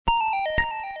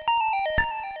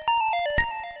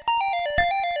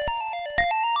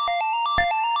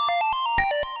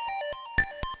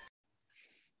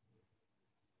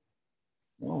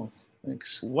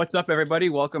What's up, everybody?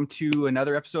 Welcome to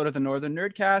another episode of the Northern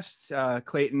Nerdcast.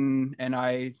 Clayton and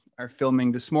I are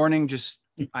filming this morning.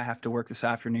 I have to work this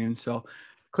afternoon. So,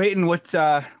 Clayton,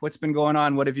 what's been going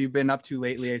on? What have you been up to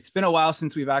lately? It's been a while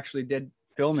since we've actually did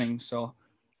filming. So,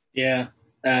 yeah,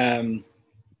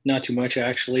 not too much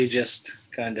actually. Just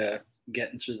kind of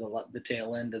getting through the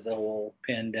tail end of the whole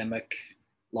pandemic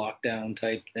lockdown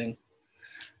type thing,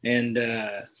 and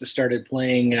started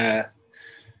playing.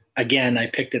 Again, I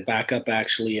picked it back up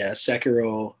actually.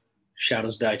 Sekiro: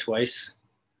 Shadows Die Twice,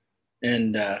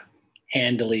 and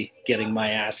handily getting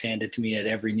my ass handed to me at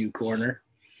every new corner.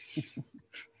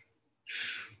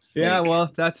 Yeah,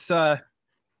 well, let's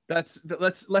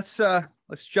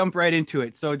jump right into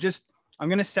it. So I'm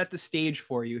gonna set the stage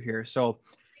for you here. So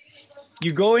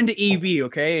you go into EB,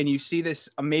 okay, and you see this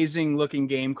amazing looking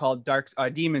game called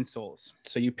Demon Souls.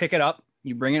 So you pick it up,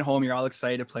 you bring it home, you're all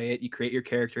excited to play it, you create your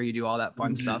character, you do all that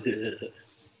fun stuff.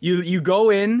 You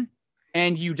go in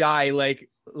and you die, like,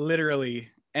 literally.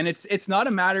 And it's not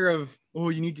a matter of, oh,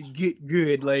 you need to get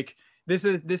good. Like, this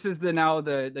is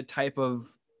the type of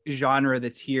genre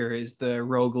that's here, is the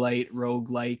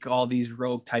roguelike, all these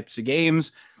rogue types of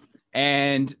games.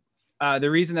 And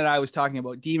the reason that I was talking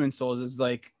about Demon Souls is,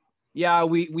 like, yeah,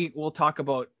 we'll talk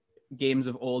about games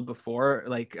of old before,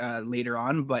 like, later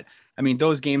on, but I mean,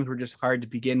 those games were just hard to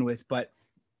begin with. But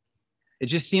it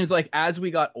just seems like as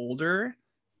we got older,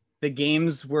 the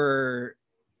games were,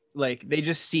 like, they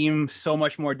just seem so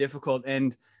much more difficult.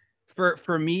 And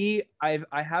for me, I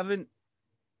haven't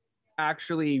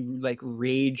actually, like,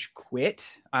 rage quit.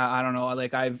 I don't know,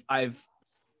 like, I've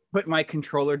put my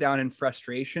controller down in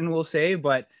frustration, we'll say.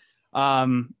 But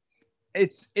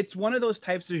it's one of those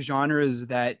types of genres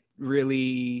that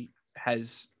really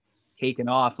has taken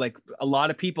off. Like, a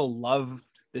lot of people love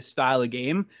this style of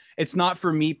game. It's not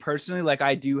for me personally. Like,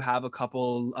 I do have a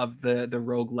couple of the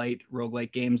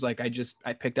roguelike games. Like,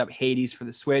 I picked up Hades for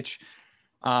the Switch,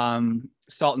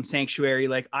 Salt and Sanctuary.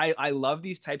 Like, I love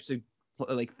these types of,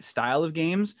 like, style of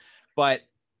games, but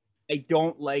I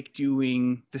don't like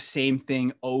doing the same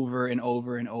thing over and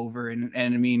over and over. And I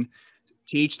mean,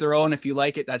 to each their own. If you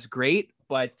like it, that's great.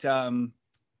 But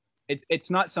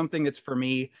it's not something that's for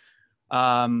me.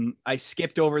 I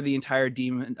skipped over the entire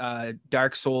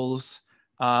Dark Souls.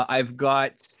 I've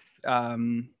got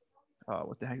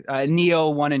what the heck? Neo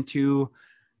 1 and 2.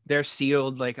 They're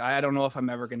sealed. Like, I don't know if I'm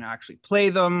ever gonna actually play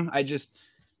them. I just,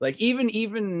 like, even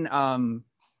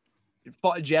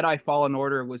Jedi Fallen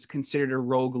Order was considered a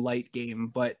roguelite game,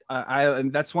 but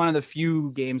that's one of the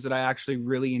few games that I actually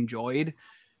really enjoyed.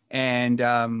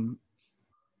 And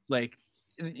like,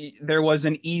 there was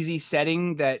an easy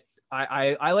setting that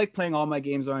I like playing all my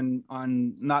games on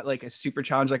not like a super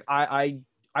challenge. Like, I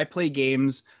play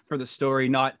games for the story,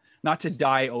 not to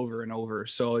die over and over.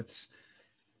 So it's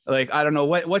like, I don't know,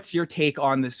 what's your take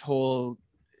on this whole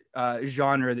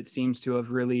genre that seems to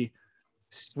have really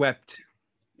swept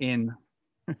in?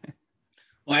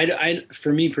 Well,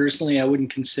 for me personally, I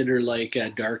wouldn't consider like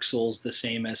Dark Souls the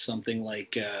same as something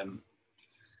like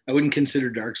I wouldn't consider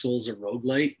Dark Souls a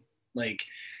roguelite, like,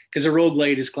 because a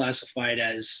roguelite is classified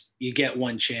as you get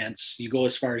one chance, you go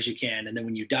as far as you can, and then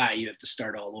when you die, you have to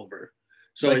start all over.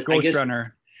 So like Ghost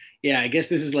Runner. Yeah, I guess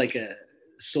this is like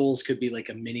Souls could be like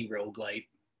a mini roguelite,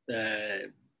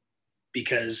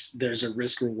 because there's a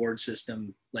risk reward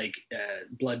system, like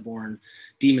Bloodborne,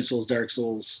 Demon Souls, Dark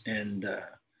Souls, and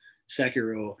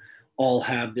Sekiro all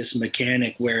have this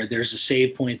mechanic where there's a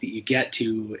save point that you get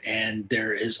to, and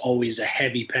there is always a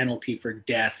heavy penalty for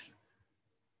death,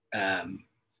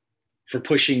 for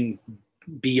pushing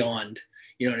beyond.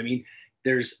 You know what I mean?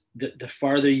 There's the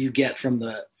farther you get from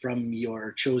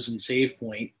your chosen save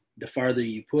point, the farther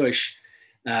you push,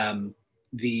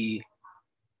 the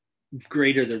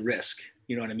greater the risk.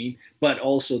 You know what I mean? But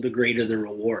also the greater the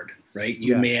reward, right?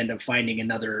 You may end up finding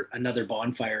another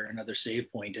bonfire, another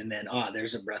save point, and then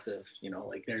there's a breath of,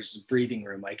 like, there's breathing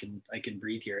room. I can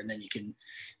breathe here, and then you can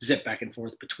zip back and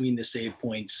forth between the save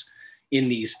points in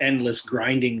these endless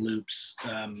grinding loops,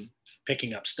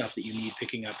 picking up stuff that you need,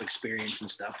 picking up experience and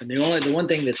stuff. And the one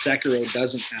thing that Sekiro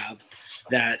doesn't have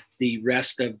that the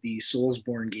rest of the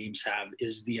Soulsborne games have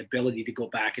is the ability to go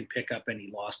back and pick up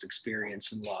any lost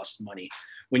experience and lost money.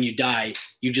 When you die,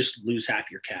 you just lose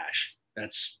half your cash.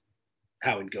 That's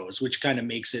how it goes, which kind of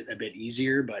makes it a bit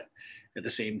easier. But at the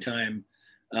same time,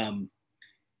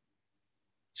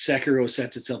 Sekiro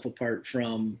sets itself apart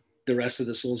from the rest of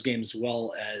the Souls games, as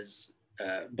well as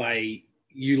by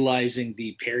utilizing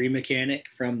the parry mechanic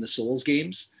from the Souls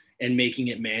games and making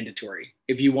it mandatory.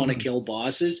 If you want to kill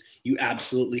bosses, you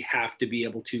absolutely have to be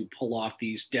able to pull off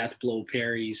these death blow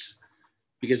parries,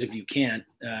 because if you can't,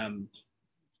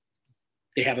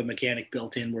 they have a mechanic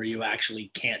built in where you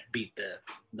actually can't beat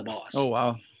the boss. Oh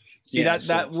wow. See, Yeah,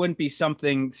 that wouldn't be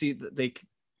something. See, like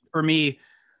for me,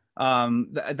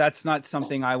 that's not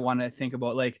something I want to think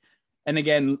about. Like, and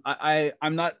again,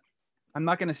 I'm not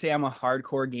gonna say I'm a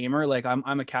hardcore gamer. Like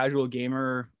I'm a casual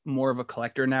gamer, more of a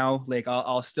collector now. Like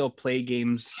I'll still play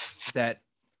games that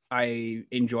I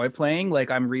enjoy playing.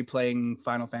 Like I'm replaying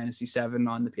Final Fantasy VII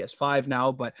on the PS5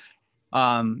 now, but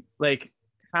like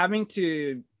having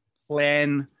to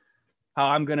plan how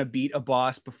I'm gonna beat a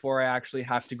boss before I actually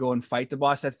have to go and fight the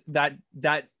boss. That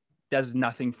does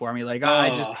nothing for me. Like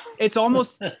I just it's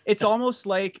almost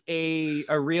like a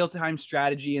real time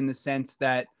strategy in the sense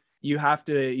that you have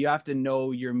to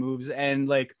know your moves. And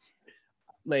like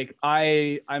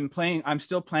I'm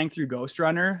still playing through Ghost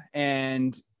Runner,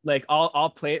 and like I'll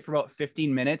play it for about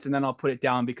 15 minutes and then I'll put it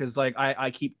down because like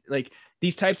I keep like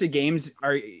these types of games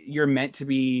are you're meant to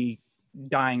be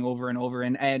dying over and over,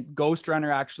 and Ghost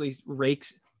Runner actually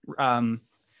rates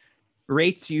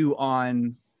you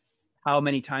on how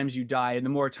many times you die, and the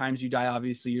more times you die,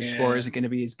 obviously your score isn't going to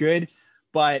be as good.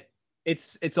 But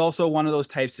it's also one of those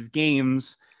types of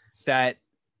games that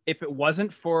if it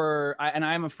wasn't for and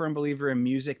I'm a firm believer in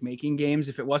music making games,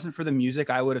 if it wasn't for the music,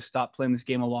 I would have stopped playing this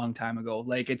game a long time ago.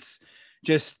 Like it's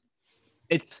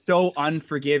so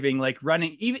unforgiving, like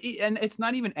running even, and it's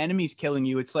not even enemies killing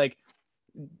you, it's like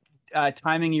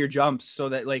timing your jumps so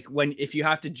that like if you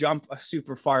have to jump a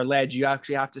super far ledge, you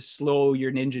actually have to slow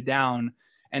your ninja down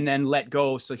and then let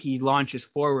go so he launches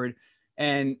forward,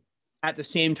 and at the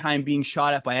same time being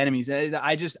shot at by enemies.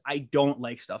 I don't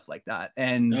like stuff like that.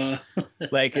 And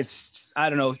like it's I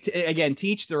don't know, again,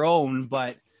 teach their own,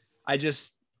 but I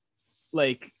just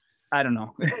like I don't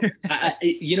know.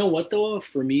 You know what though,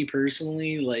 for me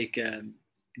personally, like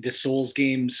the Souls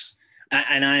games,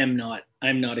 and I'm not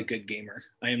a good gamer.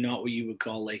 I am not what you would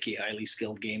call like a highly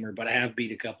skilled gamer, but I have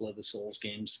beat a couple of the Souls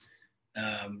games.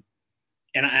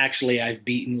 And I've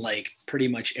beaten like pretty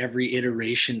much every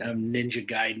iteration of Ninja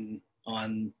Gaiden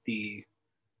on the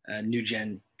new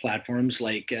gen platforms,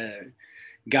 like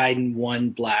Gaiden 1,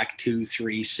 Black 2,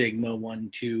 3, Sigma 1,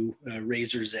 2,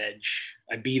 Razor's Edge.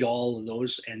 I beat all of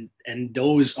those, and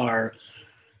those are,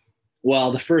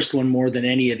 well, the first one more than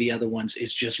any of the other ones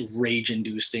is just rage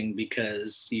inducing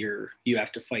because you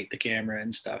have to fight the camera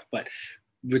and stuff. But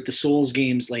with the Souls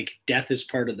games, like death is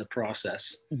part of the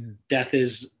process. Mm-hmm. Death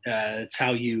is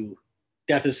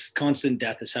constant.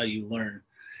 Death is how you learn.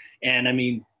 And I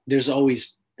mean, there's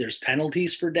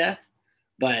penalties for death,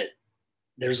 but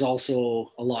there's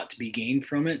also a lot to be gained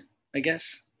from it, I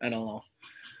guess. I don't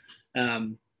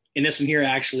know. In this one here,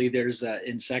 actually, there's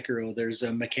in Sekiro, there's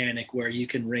a mechanic where you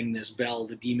can ring this bell,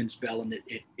 the demon's bell, and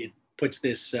it puts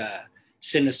this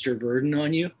sinister burden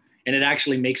on you, and it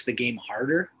actually makes the game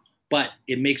harder, but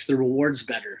it makes the rewards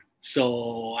better.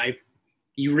 So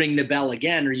you ring the bell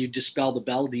again, or you dispel the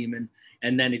bell demon,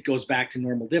 and then it goes back to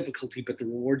normal difficulty, but the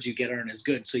rewards you get aren't as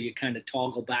good. So you kind of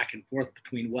toggle back and forth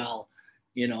between, well,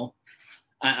 you know,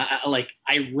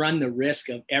 I run the risk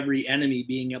of every enemy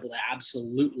being able to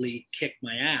absolutely kick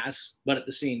my ass, but at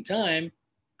the same time,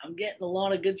 I'm getting a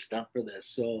lot of good stuff for this.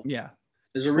 So yeah,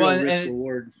 there's a real risk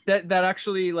reward. That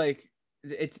actually like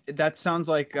that sounds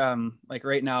like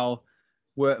right now,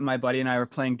 where my buddy and I were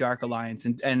playing Dark Alliance,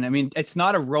 and I mean it's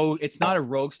not a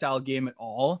rogue style game at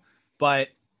all, but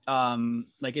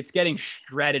like it's getting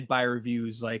shredded by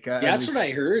reviews. Like that's what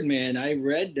I heard, man. I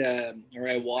read or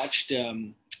I watched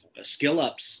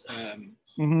SkillUp's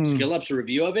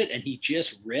review of it, and he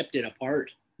just ripped it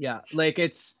apart. Yeah, like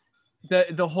it's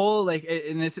the whole like,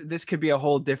 and this could be a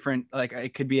whole different, like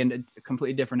it could be a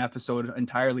completely different episode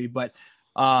entirely, but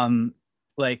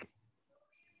like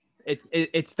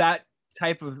it's that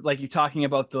type of, like, you're talking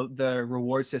about the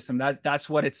reward system, that's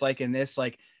what it's like in this.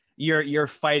 Like you're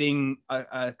fighting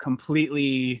a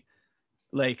completely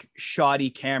like shoddy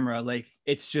camera. Like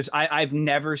it's just I've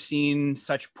never seen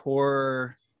such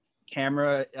poor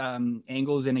camera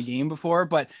angles in a game before.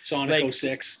 But Sonic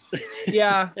 06.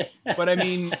 Yeah, but I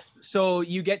mean, so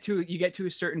you get to a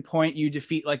certain point, you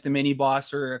defeat like the mini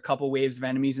boss or a couple waves of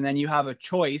enemies, and then you have a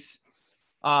choice.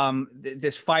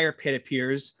 This fire pit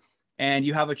appears, and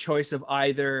you have a choice of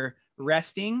either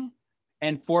resting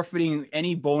and forfeiting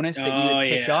any bonus that you had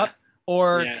picked up,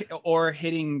 or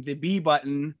hitting the B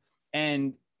button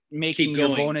and making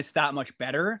your bonus that much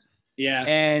better. Yeah.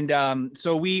 And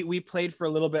so we played for a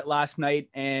little bit last night,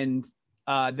 and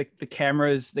the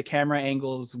camera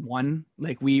angles won.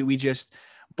 Like we just,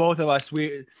 both of us,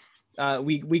 we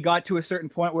got to a certain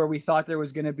point where we thought there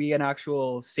was going to be an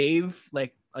actual save,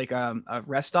 like a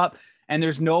rest stop, and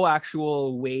there's no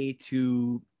actual way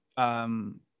to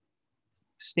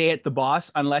stay at the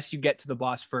boss unless you get to the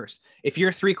boss first. If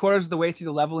you're 3/4 of the way through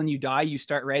the level and you die, you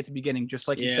start right at the beginning, just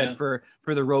like you said for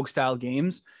the rogue style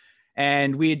games.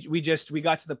 And we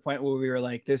got to the point where we were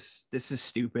like, this is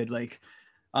stupid. Like,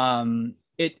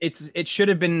 it should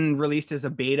have been released as a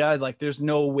beta. Like, there's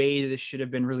no way this should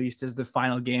have been released as the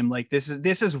final game. Like, this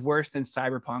is worse than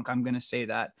Cyberpunk. I'm gonna say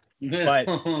that. But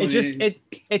it's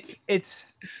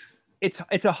just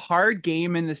it's a hard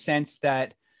game in the sense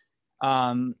that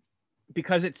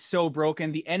because it's so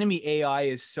broken, the enemy AI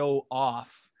is so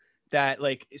off that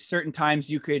like certain times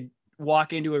you could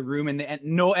walk into a room and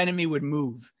no enemy would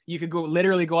move. You could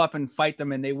literally go up and fight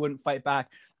them and they wouldn't fight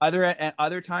back.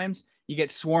 Other times you get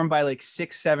swarmed by like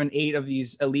 6, 7, 8 of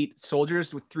these elite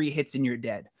soldiers with 3 hits and you're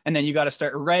dead. And then you got to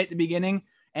start right at the beginning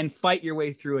and fight your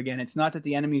way through again. It's not that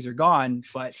the enemies are gone,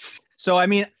 but so I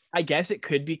mean, I guess it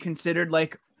could be considered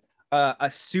like a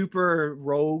super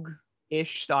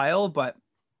rogue-ish style, but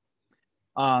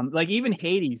like even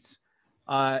Hades,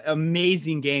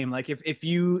 amazing game. Like if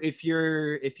you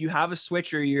have a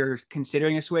Switch or you're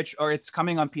considering a Switch or it's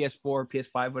coming on PS4,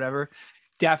 PS5, whatever,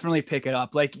 definitely pick it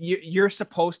up. Like you're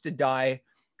supposed to die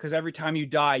because every time you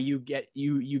die, you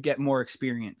get more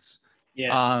experience.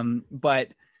 Yeah. But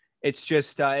it's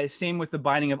just same with the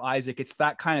Binding of Isaac. It's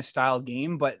that kind of style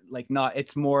game, but like not.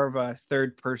 It's more of a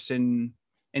third person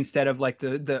instead of like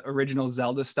the original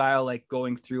Zelda style, like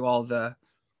going through all the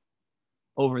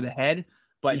over the head.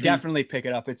 But definitely pick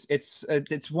it up.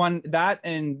 It's one that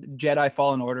and Jedi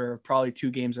Fallen Order are probably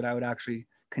 2 games that I would actually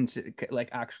consider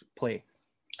actually play.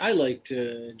 I liked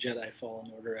Jedi Fallen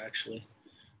Order actually,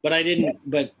 but I didn't.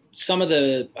 But some of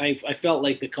the I felt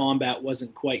like the combat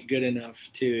wasn't quite good enough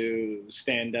to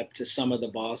stand up to some of the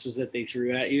bosses that they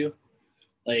threw at you.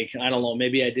 Like I don't know,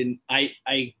 maybe I didn't.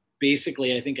 I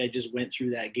basically I think I just went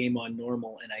through that game on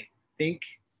normal, and I think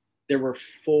there were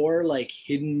 4 like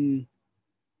hidden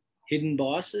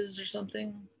bosses or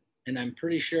something, and I'm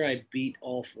pretty sure I beat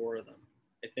all 4 of them.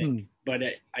 I think, but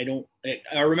I don't.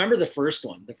 I remember the first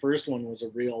one. The first one was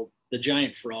the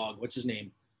giant frog. What's his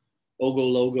name?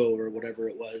 Ogo Logo or whatever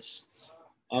it was.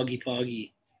 Augie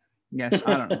Poggy. Yes,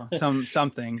 I don't know,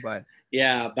 something, but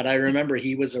yeah, but I remember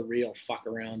he was a real fuck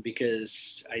around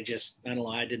because I don't know,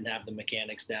 I didn't have the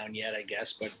mechanics down yet, I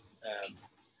guess, but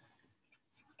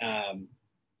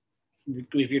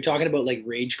if you're talking about like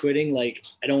rage quitting, like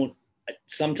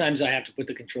sometimes I have to put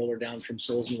the controller down from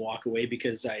Souls and walk away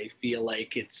because I feel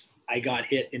like I got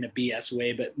hit in a BS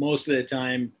way, but most of the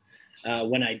time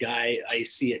when I die, I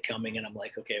see it coming and I'm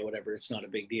like, okay, whatever, it's not a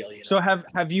big deal. You know? So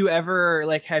have you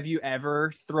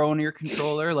ever thrown your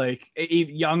controller, like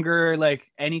younger, like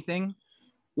anything?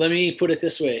 Let me put it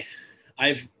this way.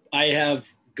 I have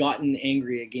gotten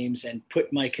angry at games and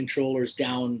put my controllers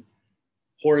down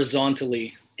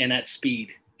horizontally and at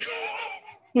speed.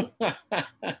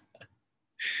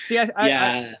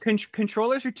 Yeah,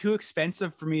 controllers are too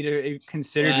expensive for me to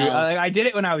consider. I did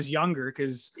it when I was younger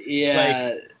because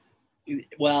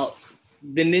well,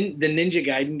 the Ninja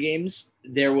Gaiden games,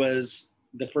 there was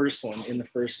the first one. In the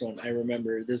first one, I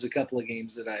remember there's a couple of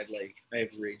games that I've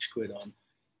rage quit on.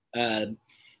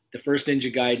 The first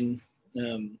Ninja Gaiden,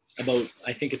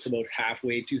 I think it's about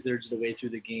halfway, 2/3 of the way through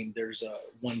the game. There's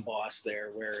one boss there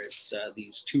where it's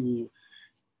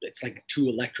it's like 2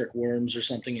 electric worms or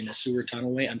something in a sewer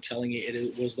tunnelway. I'm telling you,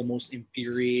 it was the most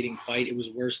infuriating fight. It was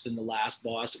worse than the last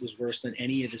boss. It was worse than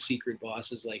any of the secret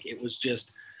bosses. Like it was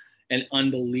just an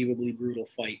unbelievably brutal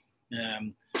fight.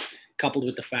 Coupled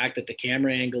with the fact that the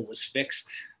camera angle was fixed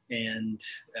and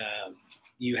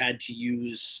you had to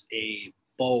use a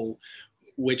bow,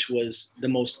 which was the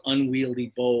most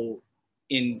unwieldy bow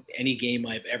in any game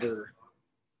I've ever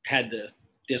had the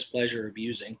displeasure of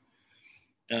using.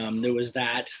 There was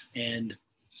that, and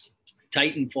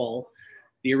Titanfall,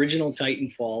 the original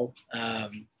Titanfall.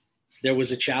 There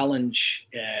was a challenge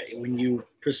when you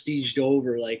prestiged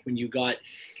over, like when you got,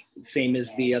 same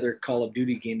as the other Call of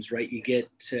Duty games, right? You get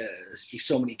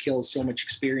so many kills, so much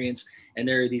experience, and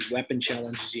there are these weapon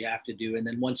challenges you have to do. And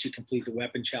then once you complete the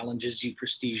weapon challenges, you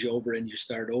prestige over and you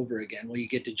start over again. Well, you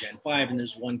get to Gen 5, and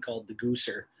there's one called the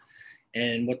Gooser.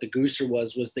 And what the Gooser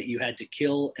was that you had to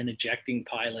kill an ejecting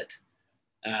pilot.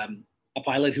 A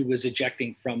pilot who was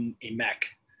ejecting from a mech.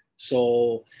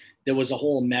 So there was a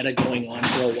whole meta going on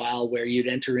for a while where you'd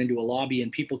enter into a lobby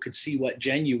and people could see what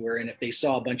gen you were. And if they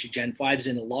saw a bunch of Gen 5s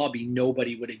in a lobby,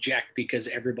 nobody would eject because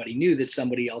everybody knew that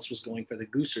somebody else was going for the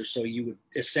Gooser. So you would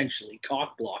essentially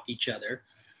cock block each other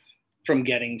from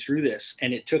getting through this.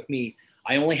 And it took me,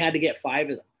 I only had to get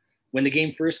 5 of them. When the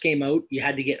game first came out, you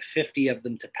had to get 50 of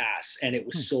them to pass. And it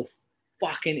was so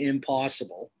fucking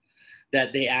impossible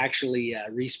that they actually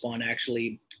Respawn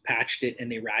actually patched it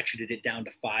and they ratcheted it down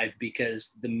to 5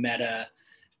 because the meta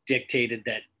dictated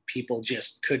that people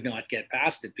just could not get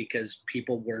past it because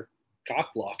people were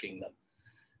cock blocking them.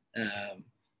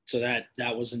 So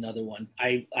that was another one.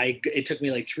 It took me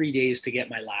like 3 days to get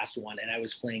my last one, and I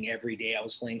was playing every day. I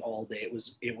was playing all day.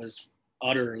 It was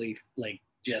utterly like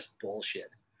just bullshit.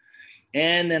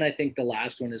 And then I think the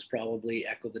last one is probably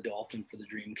Echo the Dolphin for the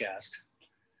Dreamcast.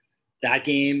 That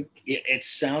game, it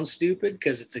sounds stupid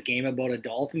because it's a game about a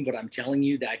dolphin, but I'm telling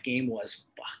you, that game was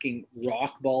fucking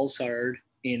rock balls hard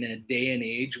in a day and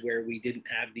age where we didn't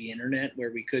have the internet,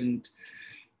 where we couldn't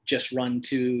just run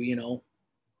to, you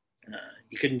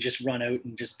couldn't just run out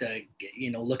and just,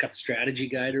 look up a strategy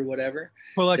guide or whatever.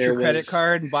 Pull out your credit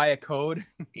card and buy a code.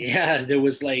 Yeah, there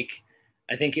was like,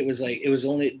 I think it was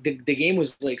only, the game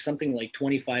was like something like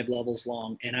 25 levels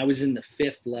long, and I was in the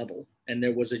 5th level, and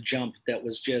there was a jump that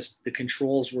was just, the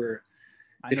controls were,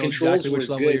 I know exactly which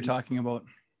level you're talking about.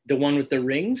 The one with the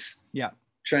rings? Yeah.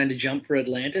 Trying to jump for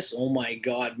Atlantis. Oh my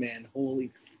God, man.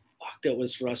 Holy fuck, that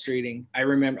was frustrating. I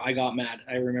remember I got mad.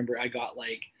 I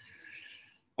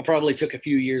probably took a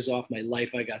few years off my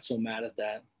life. I got so mad at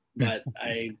that.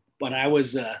 But I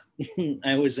was an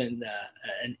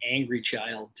angry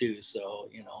child too. So,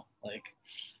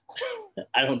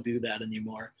 I don't do that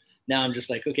anymore. Now I'm just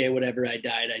like, okay, whatever, I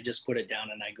died. I just put it down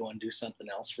and I go and do something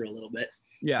else for a little bit.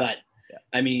 Yeah. But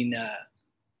I mean,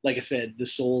 like I said, the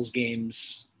Souls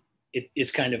games,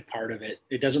 it's kind of part of it.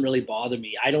 It doesn't really bother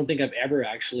me. I don't think I've ever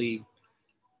actually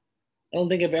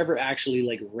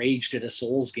like raged at a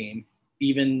Souls game.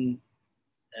 Even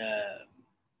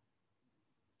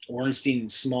Ornstein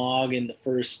and Smog in the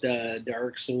first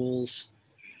Dark Souls.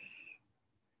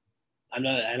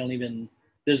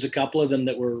 There's a couple of them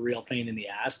that were a real pain in the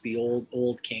ass. The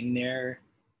old king there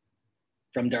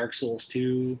from Dark Souls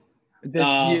 2.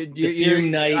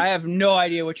 Fume Knight. I have no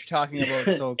idea what you're talking about.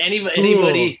 So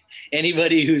anybody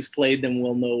who's played them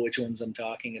will know which ones I'm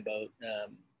talking about.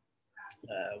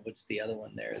 What's the other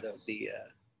one there?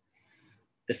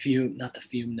 The Fume, not the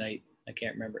Fume Knight. I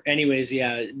can't remember. Anyways,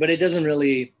 yeah, but it doesn't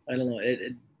really. I don't know.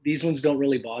 These ones don't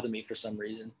really bother me for some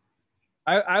reason.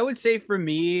 I would say for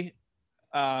me,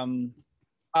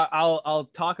 I'll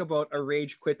talk about a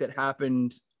rage quit that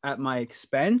happened at my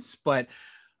expense, but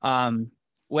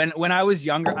when I was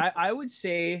younger, I would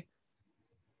say,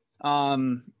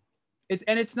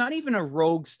 it's not even a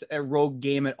rogue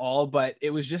game at all, but it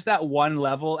was just that one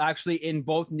level actually in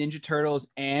both Ninja Turtles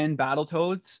and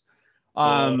Battletoads.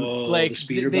 The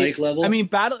speeder bike level. I mean,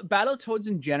 Battletoads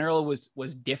in general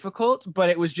was difficult, but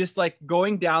it was just like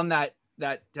going down that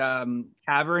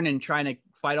cavern and trying to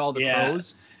fight all the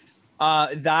crows.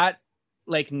 That,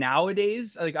 like,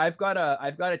 nowadays, like I've got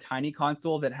a tiny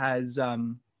console that has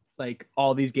like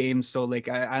all these games, so like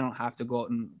I don't have to go out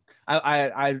and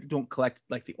I don't collect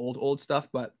like the old stuff,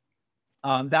 but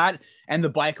that and the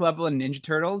bike level in Ninja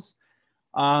Turtles,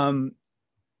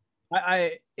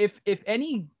 if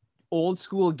any old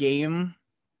school game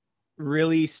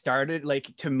really started,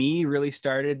 like, to me, really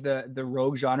started the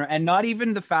rogue genre, and not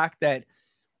even the fact that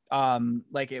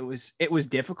like it was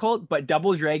difficult, but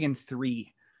Double Dragon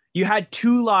 3, you had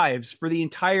 2 lives for the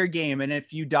entire game, and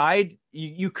if you died,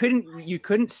 you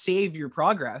couldn't save your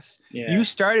progress. You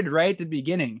started right at the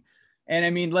beginning. And I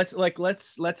mean, let's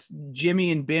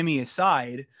Jimmy and Bimmy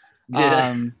aside,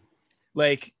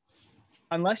 like,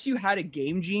 unless you had a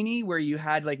Game Genie where you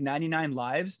had like 99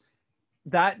 lives,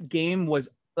 that game was,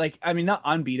 like, I mean, not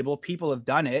unbeatable. People have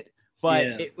done it, but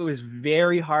it was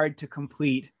very hard to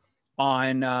complete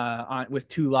on with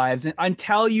 2 lives, and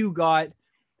until you got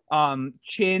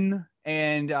Chin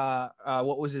and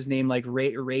what was his name, like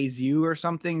Raizu or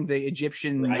something, the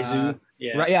Egyptian Raizu.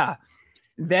 Yeah.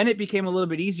 Then it became a little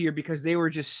bit easier because they were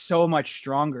just so much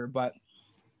stronger. But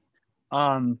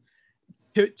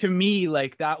to me,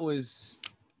 like, that was,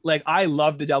 like, I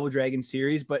love the Double Dragon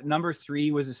series, but number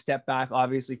 3 was a step back,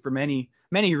 obviously, for many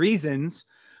reasons.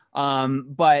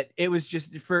 But it was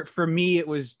just for me, it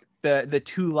was the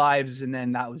 2 lives, and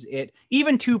then that was it.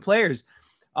 Even 2 players.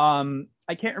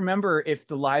 I can't remember if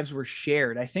the lives were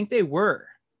shared. I think they were.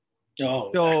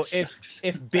 Oh, so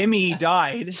if Bimmy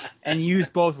died and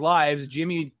used both lives,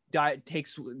 Jimmy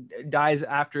dies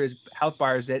after his health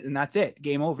bar is it, and that's it.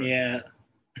 Game over. Yeah.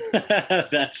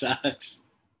 That sucks.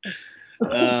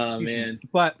 Oh man.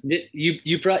 But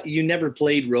you never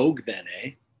played Rogue then,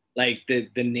 eh? Like the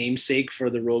namesake for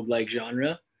the roguelike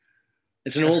genre.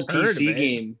 It's an old PC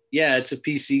game. Yeah, it's a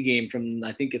PC game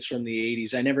I think it's from the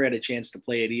 80s. I never had a chance to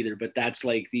play it either, but that's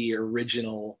like the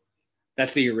original.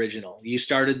 That's the original. You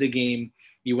started the game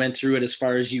You went through it as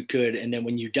far as you could, and then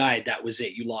when you died, that was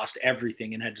it. You lost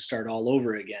everything and had to start all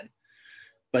over again.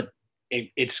 But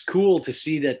it's cool to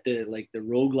see that the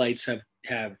roguelites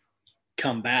have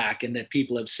come back, and that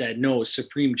people have said no,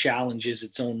 Supreme Challenge is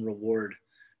its own reward,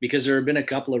 because there have been a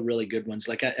couple of really good ones.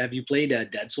 Like, have you played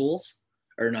Dead Souls?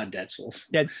 Or not Dead Souls?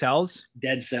 Dead Cells.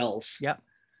 Dead Cells. Yeah,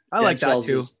 I like that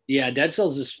too. Dead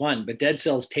Cells is fun, but Dead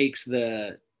Cells takes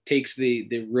the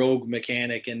rogue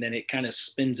mechanic and then it kind of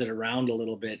spins it around a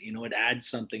little bit. You know, it adds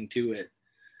something to it.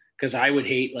 Because I would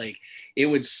hate, like, it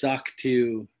would suck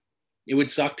to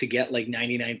get like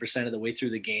 99% of the way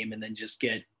through the game and then just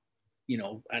get, you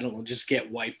know, I don't know, just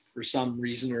get wiped for some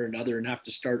reason or another and have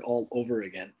to start all over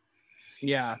again.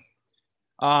 Yeah.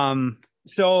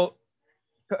 So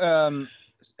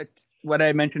what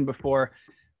I mentioned before,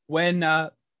 when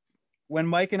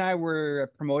Mike and I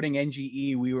were promoting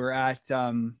NGE, we were at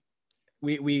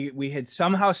we had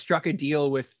somehow struck a deal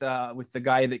with the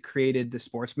guy that created the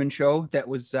Sportsman show that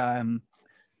was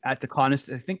at the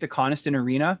Coniston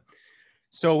Arena.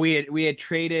 So we had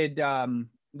traded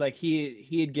like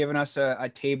he had given us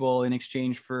a table in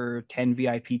exchange for 10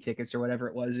 VIP tickets or whatever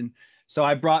it was, and so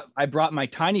I brought my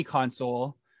tiny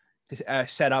console to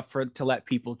set up to let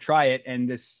people try it, and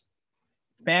this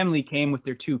family came with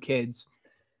their 2 kids,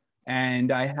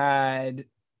 and I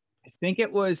think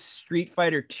it was Street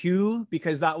Fighter 2,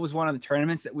 because that was one of the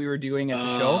tournaments that we were doing at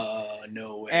the show. Oh,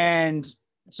 no way. And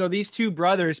so these 2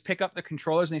 brothers pick up the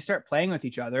controllers and they start playing with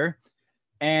each other,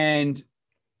 and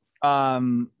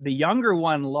the younger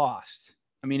one lost.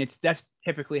 I mean, that's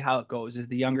typically how it goes, is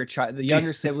the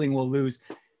younger sibling will lose.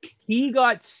 He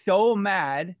got so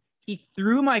mad, he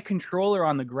threw my controller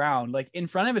on the ground, like in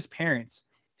front of his parents.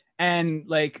 And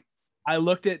like, I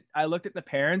looked at the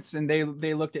parents, and they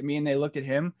looked at me and they looked at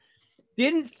him.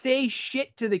 Didn't say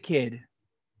shit to the kid.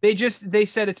 They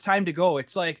said it's time to go.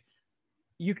 It's like,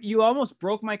 you almost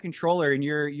broke my controller, and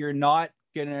you're not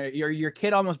gonna, your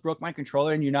kid almost broke my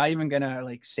controller, and you're not even gonna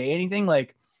like say anything.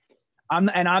 Like, I'm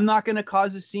not gonna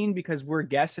cause a scene because we're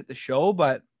guests at the show,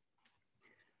 but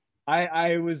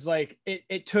I was like,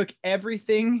 it took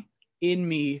everything in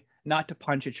me not to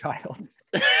punch a child.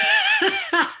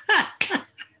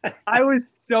 I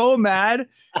was so mad,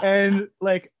 and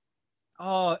like,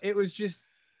 it was just,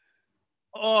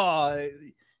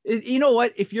 you know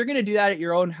what? If you're gonna do that at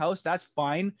your own house, that's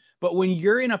fine. But when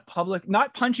you're in a public,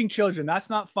 not punching children, that's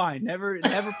not fine. Never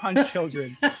punch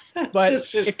children. But let's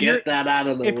just get that out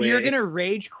of the way. If you're gonna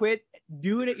rage quit,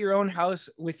 do it at your own house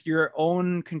with your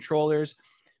own controllers.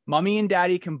 Mommy and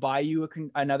daddy can buy you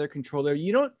another controller.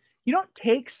 You don't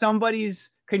take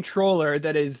somebody's controller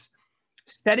that is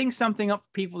setting something up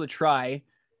for people to try,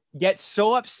 get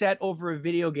so upset over a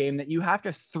video game that you have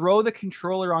to throw the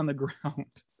controller on the ground.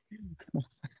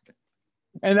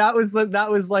 And that was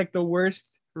like the worst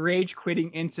rage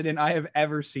quitting incident I have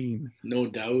ever seen. No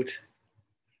doubt.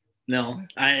 No,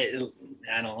 I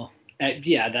don't know.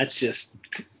 Yeah, that's just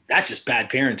bad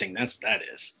parenting. That's what that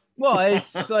is. Well,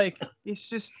 it's like, it's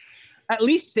just, at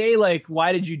least say like,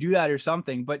 why did you do that or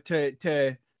something? But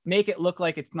to make it look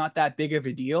like it's not that big of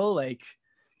a deal, like,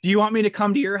 do you want me to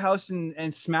come to your house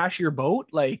and smash your boat?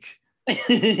 Like,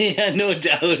 yeah, no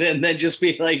doubt. And then just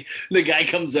be like, the guy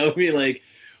comes over, be like,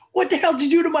 what the hell did you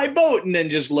do to my boat? And then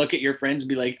just look at your friends and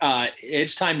be like,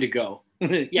 it's time to go.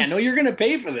 Yeah, no, you're gonna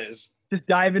pay for this. Just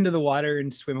dive into the water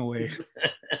and swim away.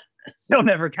 They'll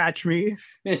never catch me.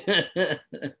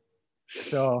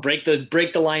 So break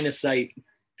the line of sight.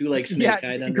 Do like Snake,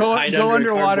 hide under, go under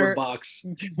underwater, a cardboard box.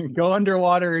 Go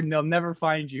underwater and they'll never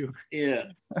find you.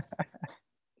 Yeah.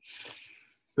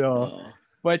 So,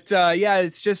 but yeah,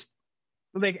 it's just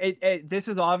like this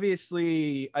is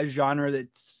obviously a genre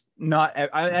that's not.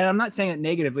 And I'm not saying it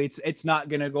negatively. It's not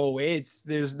gonna go away.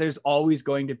 There's always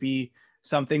going to be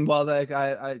something. Well, like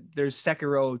there's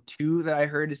Sekiro 2 that I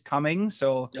heard is coming.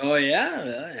 So. Oh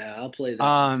yeah, I'll play that.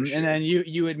 For sure. And then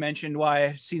you had mentioned why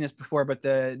I've seen this before, but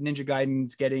the Ninja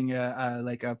Gaiden's getting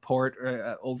a port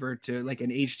over to like an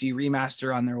HD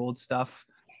remaster on their old stuff.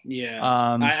 Yeah.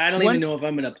 I don't even know if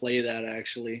I'm gonna play that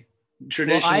actually.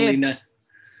 Traditionally,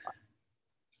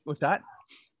 what's that?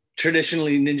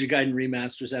 Traditionally, Ninja Gaiden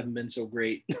remasters haven't been so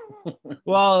great.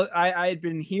 Well, I had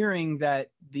been hearing that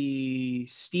the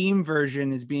Steam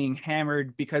version is being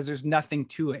hammered because there's nothing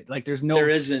to it. Like there's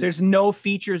no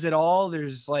features at all.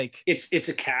 There's like it's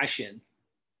a cash in,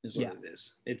 is what it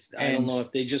is. I don't know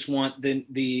if they just want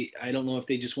I don't know if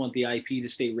they just want the IP to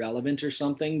stay relevant or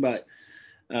something, but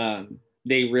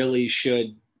they really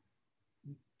should.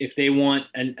 If they want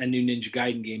a new Ninja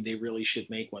Gaiden game, they really should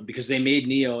make one, because they made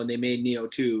Nioh and they made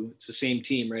Nioh 2. It's the same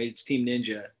team, right? It's Team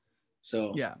Ninja.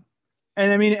 So yeah.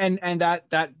 And I mean, and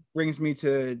that brings me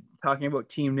to talking about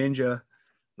Team Ninja,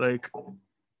 like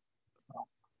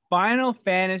Final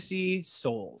Fantasy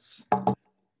Souls.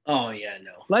 Oh yeah,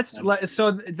 no.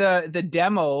 So the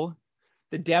demo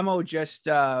just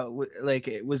like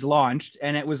it was launched,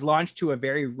 and it was launched to a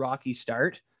very rocky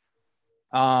start.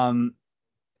 Um,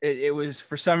 it was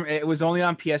it was only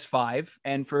on PS5,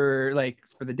 and for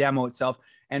the demo itself,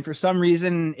 and for some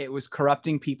reason it was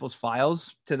corrupting people's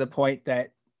files to the point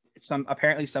that some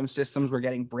systems were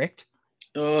getting bricked.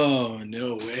 Oh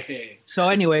no way. So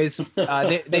anyways,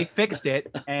 they fixed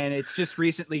it, and it's just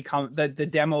recently come the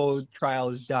demo trial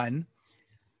is done.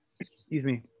 Excuse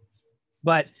me.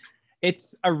 But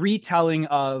it's a retelling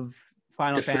of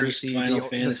Final Fantasy,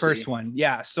 the first one.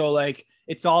 Yeah. So like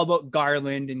it's all about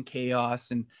Garland and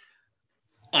chaos, and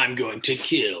I'm going to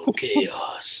kill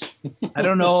chaos. I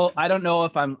don't know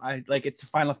if I like it's a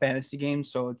Final Fantasy game,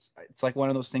 so it's like one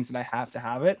of those things that I have to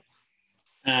have it.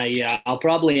 Yeah, I'll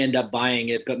probably end up buying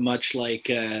it, but much like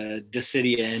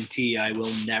Dissidia NT, I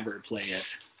will never play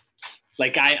it.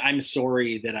 Like I'm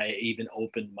sorry that I even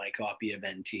opened my copy of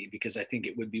NT, because I think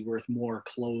it would be worth more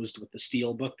closed with the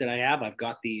Steelbook that I have. I've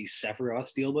got the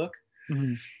Sephiroth Steelbook,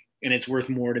 and it's worth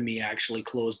more to me actually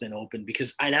closed than open,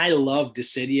 because I love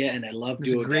Dissidia and I love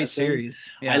Duodecim. Great series.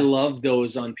 Yeah. I love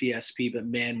those on PSP, but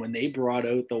man, when they brought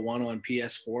out the one on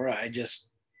PS4,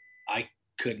 I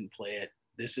couldn't play it.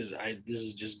 This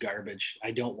is just garbage.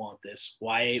 I don't want this.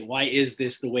 Why is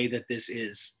this the way that this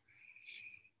is?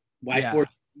 Why force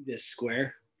this,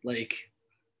 Square? Like,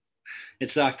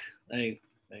 it sucked.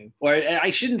 Or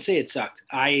I shouldn't say it sucked.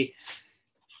 I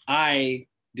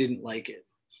didn't like it.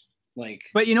 Like,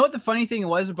 but you know what the funny thing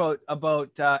was about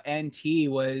NT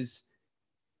was,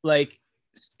 like,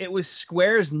 it was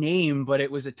Square's name, but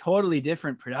it was a totally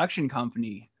different production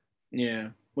company. Yeah.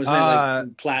 Wasn't it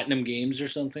like Platinum Games or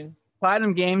something?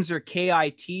 Platinum Games or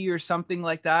KIT or something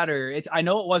like that, or I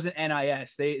know it wasn't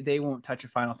NIS. They won't touch a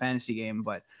Final Fantasy game,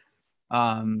 but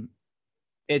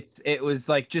it was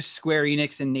like just Square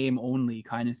Enix in name only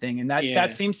kind of thing. And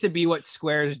that seems to be what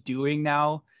Square's doing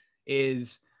now,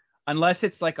 is unless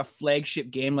it's like a flagship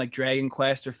game like Dragon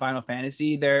Quest or Final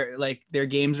Fantasy, their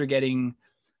games are getting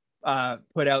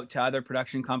put out to other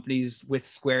production companies with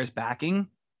Square's backing.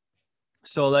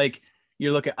 So like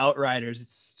you look at Outriders,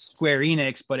 it's Square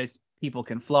Enix, but it's People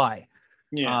Can Fly.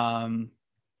 Yeah.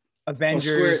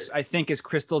 Avengers, I think, is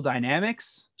Crystal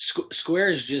Dynamics.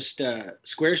 Square's just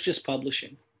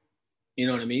publishing. You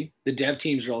know what I mean? The dev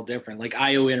teams are all different. Like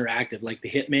IO Interactive, like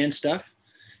the Hitman stuff.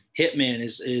 Hitman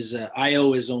is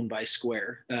IO is owned by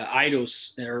Square.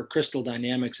 Eidos or Crystal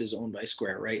Dynamics is owned by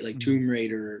Square, right? Like Tomb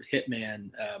Raider, Hitman,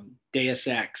 Deus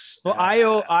Ex. Well,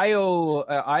 IO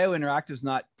Interactive is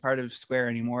not part of Square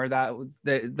anymore. That was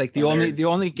the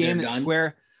only game that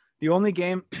Square. The only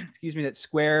game, excuse me, that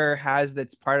Square has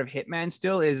that's part of Hitman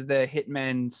still is the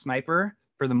Hitman Sniper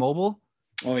for the mobile.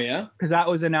 Oh yeah, because that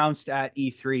was announced at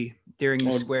E3 during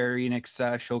the Square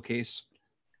Enix showcase.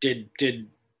 Did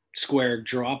Square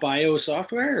drop IO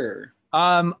software?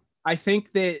 Or? I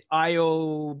think that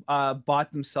IO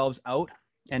bought themselves out,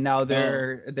 and now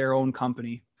they're their own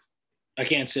company. I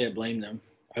can't say I blame them.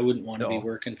 I wouldn't want to be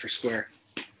working for Square,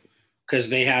 because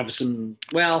they have some,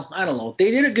 well, I don't know.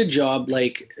 They did a good job.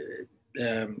 Like,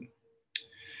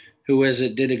 who was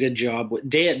it? Did a good job with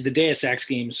the Deus Ex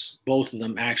games. Both of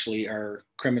them actually are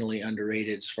criminally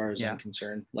underrated as far as I'm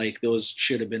concerned. Like, those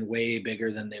should have been way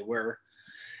bigger than they were.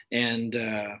 And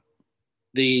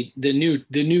the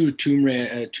new Tomb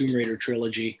Raider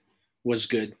trilogy was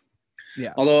good.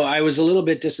 Yeah. Although I was a little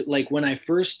bit like when I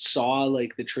first saw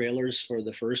like the trailers for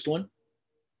the first one,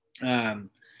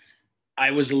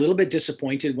 I was a little bit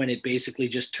disappointed when it basically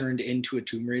just turned into a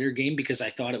Tomb Raider game, because I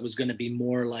thought it was going to be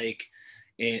more like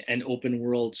an open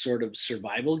world sort of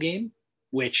survival game,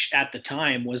 which at the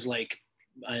time was like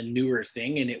a newer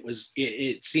thing. And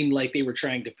it seemed like they were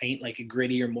trying to paint like a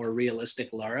grittier, more realistic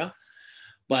Lara.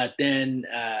 But then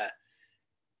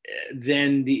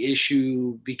the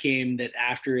issue became that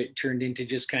after it turned into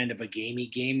just kind of a gamey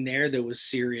game there was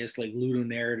serious like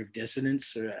ludonarrative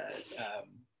dissonance.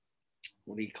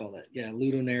 What do you call that? Yeah,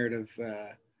 ludonarrative.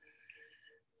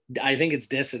 I think it's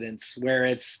dissonance,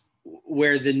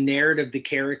 where the narrative, the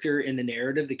character in the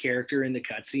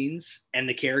cutscenes, and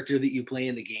the character that you play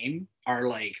in the game are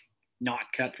like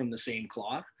not cut from the same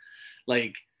cloth.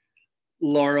 Like,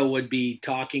 Laura would be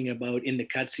talking about in the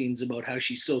cutscenes about how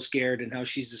she's so scared and how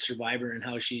she's a survivor and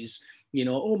how she's,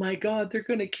 oh my God, they're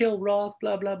going to kill Roth,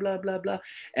 blah, blah, blah, blah, blah.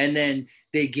 And then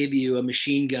they give you a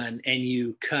machine gun and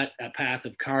you cut a path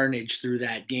of carnage through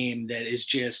that game that is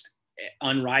just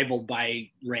unrivaled by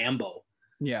Rambo.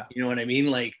 Yeah. You know what I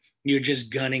mean? Like, You're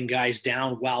just gunning guys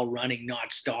down while running,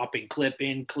 not stopping, clip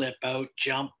in, clip out,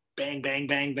 jump, bang, bang,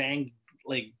 bang, bang,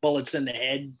 like bullets in the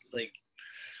head. Like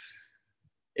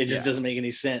it just doesn't make any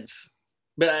sense.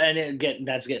 But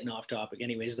that's getting off topic.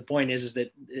 Anyways, the point is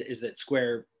that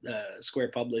Square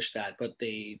published that, but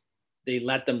they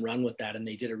let them run with that, and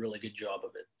they did a really good job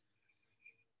of it.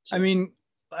 So. I mean,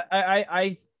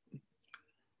 I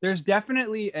there's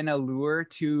definitely an allure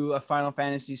to a Final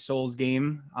Fantasy Souls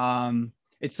game.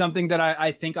 It's something that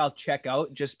I think I'll check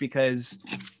out just because,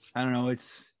 I don't know,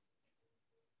 it's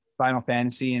Final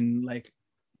Fantasy, and like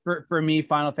for me,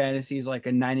 Final Fantasy is like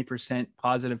a 90%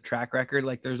 positive track record.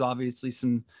 Like there's obviously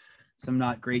some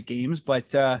not great games,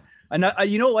 but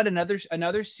you know what,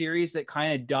 another series that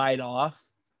kind of died off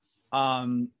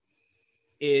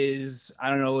is, I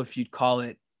don't know if you'd call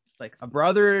it like a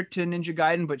brother to Ninja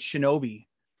Gaiden, but Shinobi.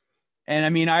 And I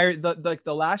mean, the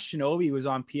last Shinobi was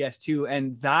on PS2,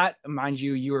 and that, mind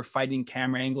you, you were fighting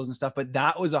camera angles and stuff, but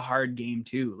that was a hard game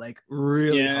too, like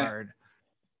really hard.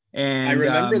 And I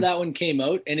remember that one came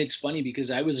out, and it's funny because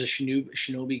I was a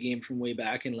Shinobi game from way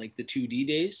back in like the 2D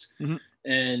days,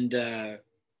 and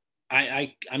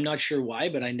I'm not sure why,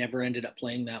 but I never ended up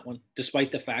playing that one,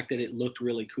 despite the fact that it looked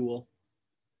really cool.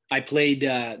 I played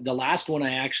the last one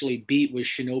I actually beat was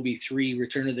Shinobi 3: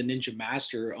 Return of the Ninja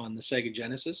Master on the Sega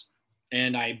Genesis.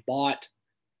 And I bought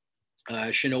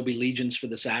Shinobi Legions for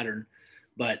the Saturn,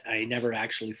 but I never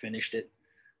actually finished it.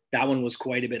 That one was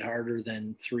quite a bit harder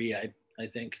than 3, I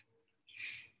think.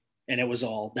 And that was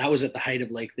at the height of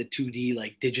like the 2D,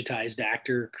 like digitized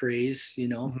actor craze, you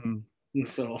know? Mm-hmm.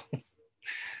 So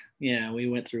yeah, we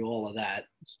went through all of that,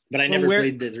 but I never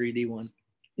played the 3D one.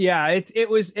 Yeah, it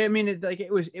was, I mean,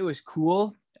 it was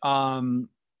cool.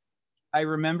 I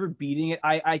remember beating it.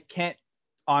 I can't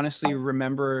honestly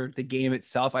remember the game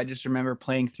itself. I just remember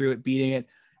playing through it, beating it,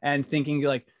 and thinking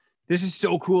like, this is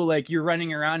so cool. Like you're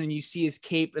running around and you see his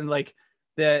cape, and like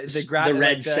the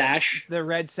red sash. The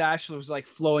red sash was like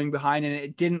flowing behind, and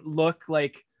it didn't look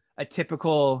like a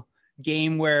typical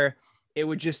game where it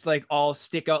would just like all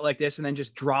stick out like this and then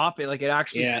just drop it. Like it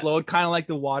actually flowed, kind of like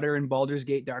the water in Baldur's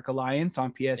Gate Dark Alliance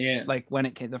on PS, like when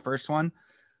it came, the first one.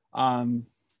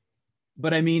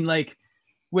 But I mean, like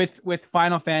with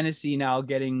Final Fantasy now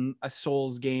getting a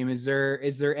Souls game, is there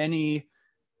any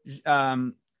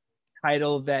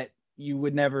title that you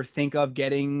would never think of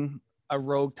getting a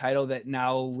rogue title that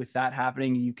now with that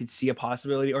happening you could see a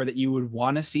possibility, or that you would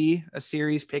want to see a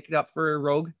series picked up for a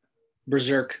rogue?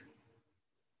 Berserk.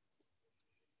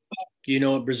 Do you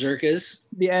know what Berserk is?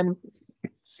 The end.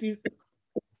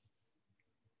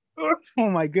 Oh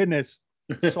my goodness!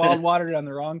 Swallowed water down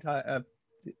the wrong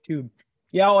tube.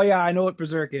 Yeah, oh yeah, I know what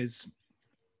Berserk is.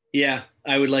 Yeah,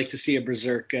 I would like to see a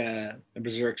Berserk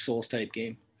Souls type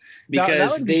game,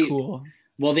 because that would be cool.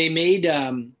 Well, they made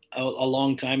a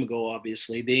long time ago.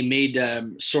 Obviously, they made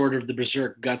Sword of the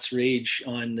Berserk Guts Rage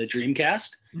on the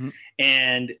Dreamcast,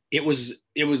 and it was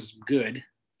good.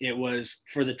 It was,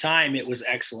 for the time, it was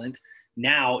excellent.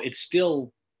 Now it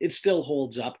still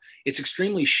holds up. It's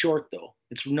extremely short though.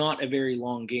 It's not a very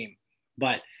long game.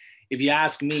 But if you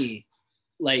ask me,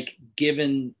 like,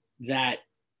 given that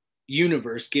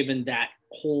universe, given that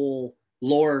whole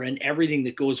lore and everything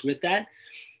that goes with that,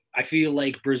 I feel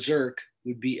like Berserk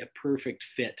would be a perfect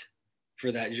fit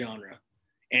for that genre.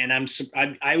 And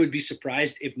I would be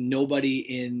surprised if nobody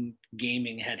in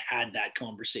gaming had that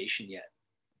conversation yet.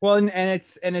 Well, and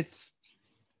it's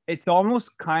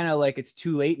almost kind of like it's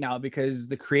too late now, because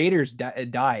the creators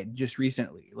died just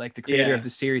recently. Like the creator of the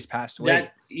series passed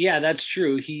away. That's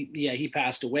true. He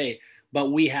passed away.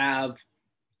 But we have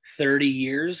 30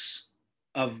 years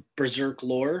of Berserk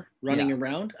lore running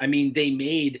around. I mean, they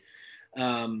made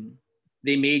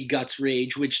Guts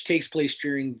Rage, which takes place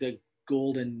during the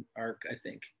Golden Arc, I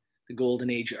think, the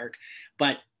Golden Age arc.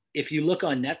 But if you look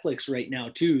on Netflix right now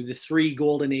too, the 3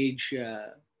 Golden Age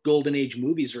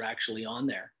movies are actually on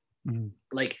there. Mm-hmm.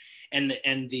 Like, and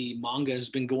the manga has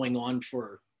been going on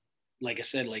for, like I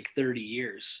said, like 30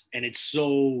 years, and it's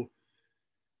so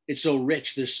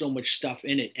rich. There's so much stuff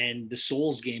in it. And the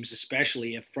Souls games,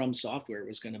 especially if From Software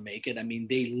was going to make it, I mean,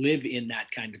 they live in that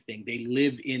kind of thing. They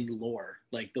live in lore.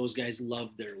 Like, those guys love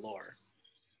their lore.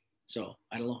 So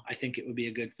I don't know. I think it would be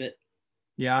a good fit.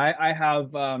 Yeah, I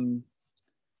have. I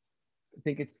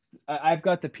think I've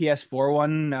got the PS4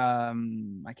 one.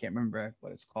 I can't remember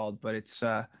what it's called, but it's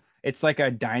like a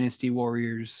Dynasty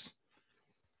Warriors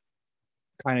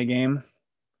kind of game.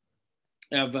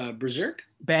 Of Berserk?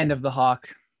 Band of the Hawk.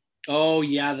 Oh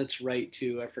yeah, that's right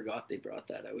too. I forgot they brought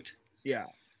that out. Yeah.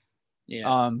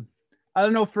 I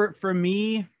don't know, for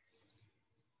me,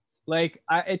 Like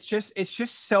it's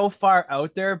just so far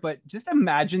out there, but just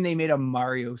imagine they made a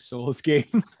Mario Souls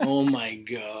game. Oh my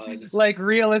God. Like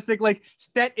realistic, like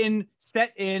set in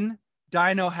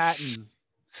Dino Hatton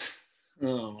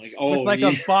Oh my, with oh, like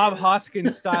a Bob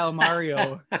Hoskins style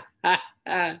Mario.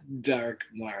 Dark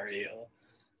Mario.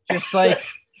 Just like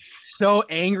so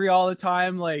angry all the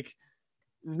time, like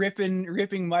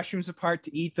ripping mushrooms apart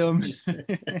to eat them.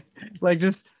 Like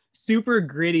just super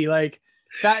gritty. Like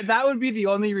that would be the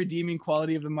only redeeming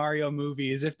quality of the Mario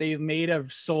movie, is if they made a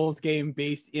Souls game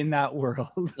based in that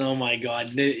world. Oh my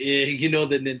God. You know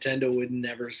that Nintendo would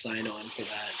never sign on for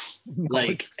that. No,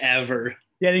 Like ever.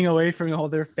 getting away from the whole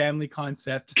their family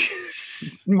concept.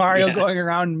 Mario Yeah. going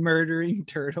around murdering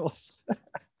turtles.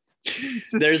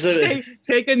 There's a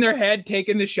taking their head,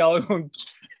 taking the shell, and going,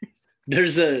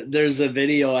 there's a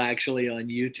video actually on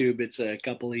YouTube. It's a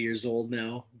couple of years old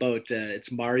now about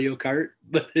it's Mario Kart,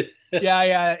 but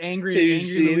yeah, angry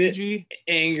Luigi.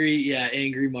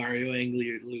 Angry Mario,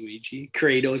 angry Luigi.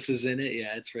 Kratos is in it.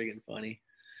 Yeah, it's friggin' funny.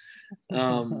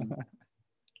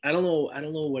 I don't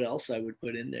know what else I would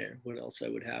put in there. What else I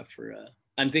would have for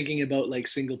I'm thinking about like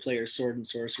single player sword and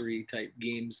sorcery type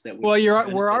games that would. Well,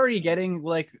 we're already getting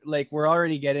like we're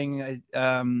already getting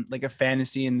like a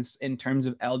fantasy in terms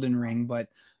of Elden Ring, but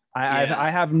I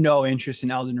have no interest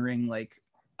in Elden Ring. Like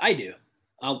I do.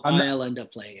 I'll end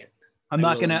up playing it. I'm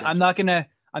not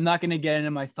gonna get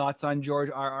into my thoughts on George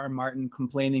R.R. Martin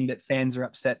complaining that fans are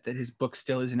upset that his book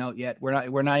still isn't out yet.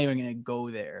 We're not even gonna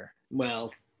go there.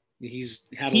 Well,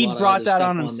 he brought that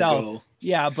on himself.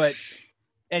 Yeah, but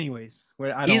anyways,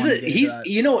 he's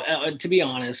you know, to be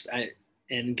honest,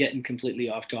 and getting completely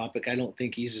off topic, I don't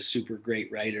think he's a super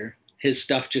great writer. His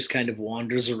stuff just kind of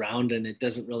wanders around and it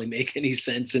doesn't really make any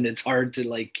sense, and it's hard to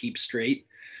like keep straight.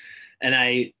 And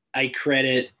I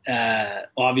credit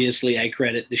obviously I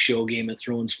credit the show Game of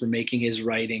Thrones for making his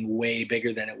writing way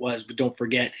bigger than it was, but don't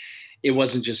forget, it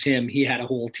wasn't just him. He had a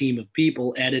whole team of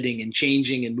people editing and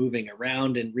changing and moving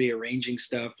around and rearranging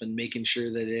stuff and making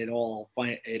sure that it all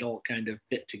kind of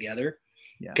fit together.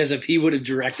 Because if he would have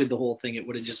directed the whole thing, it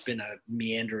would have just been a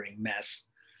meandering mess.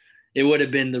 It would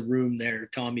have been the room there,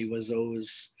 Tommy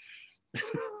Wiseau's.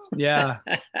 Yeah.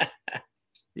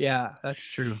 Yeah, that's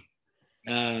true.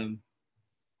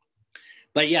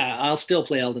 But yeah, I'll still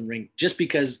play Elden Ring just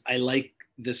because I like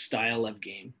the style of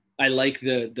game. I like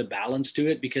the balance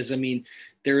to it, because I mean,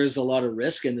 there is a lot of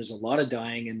risk and there's a lot of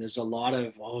dying and there's a lot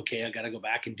of, okay, I got to go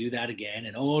back and do that again.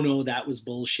 And oh no, that was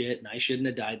bullshit and I shouldn't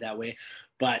have died that way.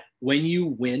 But when you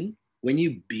win, when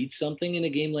you beat something in a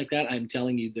game like that, I'm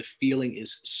telling you, the feeling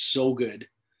is so good.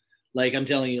 Like I'm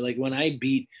telling you, like when I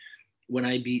beat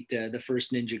the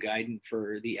first Ninja Gaiden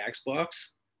for the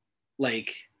Xbox,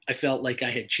 like I felt like I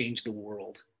had changed the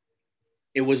world.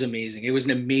 It was amazing. It was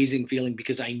an amazing feeling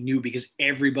because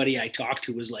everybody I talked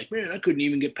to was like, man, I couldn't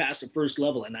even get past the first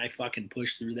level. And I fucking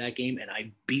pushed through that game and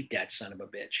I beat that son of a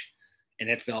bitch. And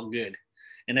it felt good.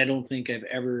 And I don't think there's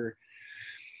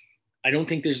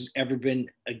ever been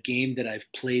a game that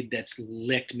I've played that's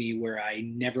licked me where I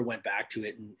never went back to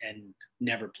it and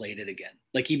never played it again.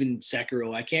 Like even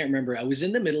Sekiro, I can't remember. I was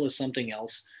in the middle of something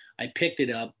else. I picked it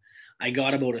up. I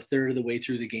got about a third of the way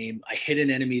through the game. I hit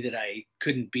an enemy that I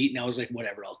couldn't beat, and I was like,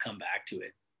 whatever, I'll come back to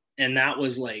it. And that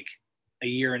was like a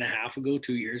year and a half ago,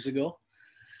 2 years ago.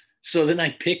 So then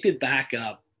I picked it back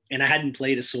up, and I hadn't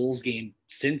played a Souls game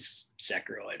since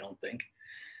Sekiro, I don't think.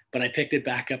 But I picked it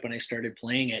back up and I started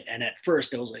playing it. And at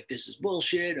first I was like, this is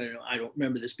bullshit. I don't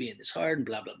remember this being this hard and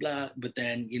blah, blah, blah. But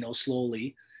then, you know,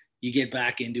 slowly you get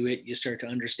back into it. You start to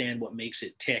understand what makes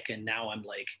it tick. And now I'm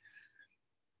like,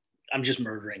 I'm just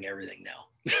murdering everything now.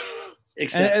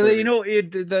 Except for, you know,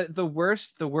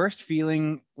 the worst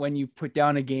feeling when you put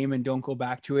down a game and don't go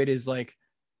back to it is like,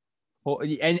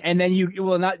 and then you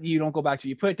don't go back to it.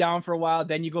 You put it down for a while,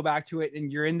 then you go back to it,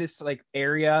 and you're in this like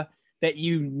area that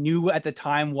you knew at the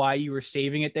time why you were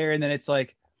saving it there, and then it's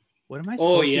like, what am I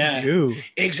supposed to do?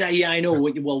 Exactly. Yeah, I know.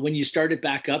 Well, when you start it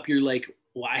back up, you're like,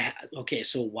 why? Okay,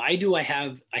 so why do I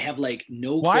have like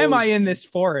no? Why am I in this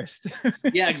forest?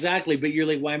 Yeah, exactly. But you're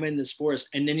like, why am I in this forest?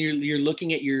 And then you're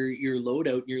looking at your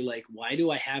loadout. And you're like, why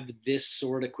do I have this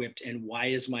sword equipped? And why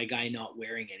is my guy not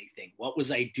wearing anything? What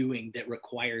was I doing that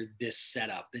required this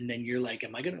setup? And then you're like,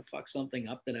 am I gonna fuck something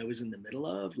up that I was in the middle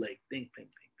of? Like, think.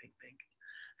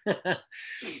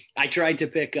 I tried to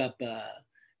pick up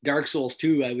Dark Souls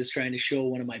 2. I was trying to show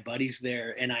one of my buddies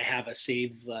there, and I have a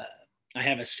save. I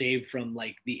have a save from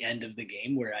like the end of the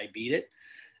game where I beat it,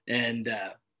 and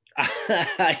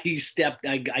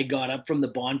I got up from the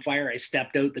bonfire. I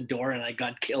stepped out the door, and I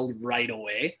got killed right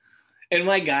away. And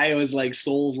my guy was like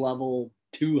Souls level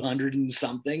 200 and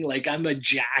something. Like I'm a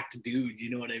jacked dude, you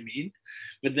know what I mean?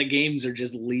 But the games are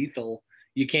just lethal.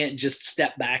 You can't just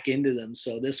step back into them.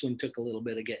 So this one took a little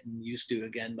bit of getting used to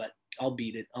again, but I'll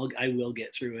beat it. I will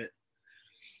get through it.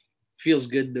 Feels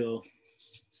good though.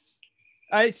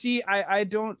 I see. I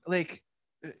don't like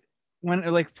when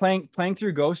like playing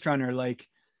through Ghost Runner. Like,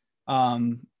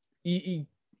 you,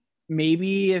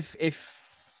 maybe if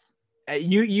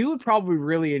you would probably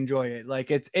really enjoy it.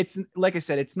 Like it's like I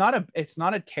said, it's not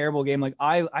a terrible game. Like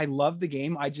I love the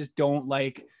game. I just don't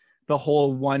like the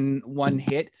whole one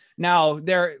hit. Now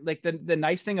there like the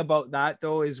nice thing about that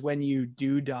though is when you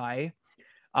do die,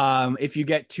 if you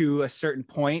get to a certain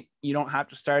point, you don't have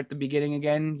to start at the beginning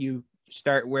again. You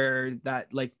start where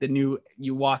that like you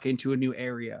walk into a new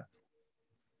area.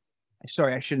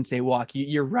 Sorry, I shouldn't say walk.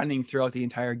 You're running throughout the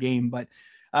entire game, but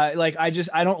like I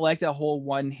don't like that whole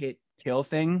one hit kill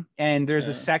thing. And there's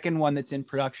a second one that's in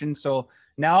production, so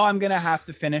now I'm gonna have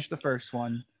to finish the first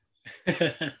one.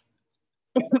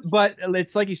 But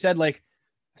it's like you said, like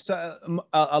so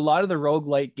a lot of the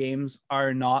roguelike games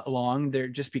are not long. They're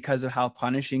just because of how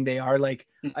punishing they are. Like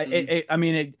I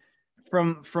mean,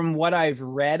 from what I've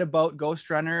read about Ghost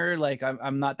Runner, like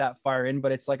I'm not that far in,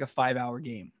 but it's like a 5-hour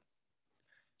game.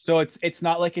 So it's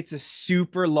not like it's a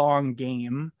super long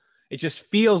game. It just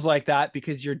feels like that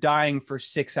because you're dying for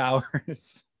 6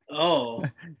 hours. Oh,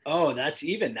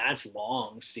 that's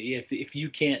long. See, if you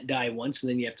can't die once,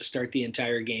 then you have to start the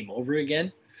entire game over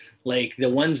again. Like the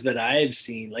ones that I've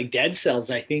seen, like Dead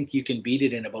Cells, I think you can beat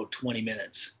it in about 20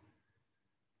 minutes.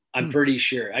 I'm pretty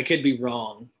sure. I could be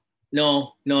wrong.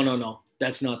 No.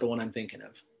 That's not the one I'm thinking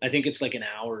of. I think it's like an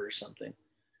hour or something.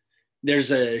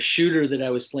 There's a shooter that I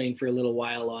was playing for a little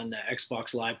while on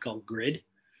Xbox Live called Grid.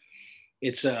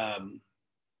 It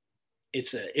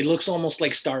looks almost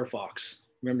like Star Fox.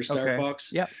 Remember Star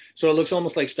Fox? Yeah. So it looks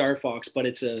almost like Star Fox, but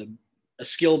it's a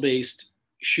skill-based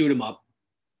shoot 'em up.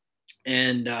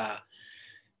 And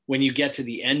when you get to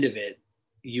the end of it,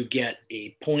 you get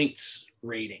a points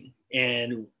rating,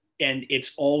 and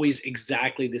it's always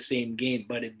exactly the same game,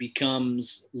 but it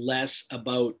becomes less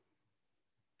about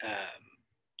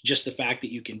just the fact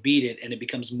that you can beat it, and it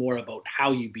becomes more about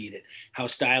how you beat it, how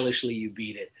stylishly you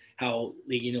beat it, how,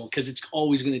 you know, because it's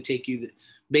always going to take you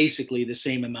basically the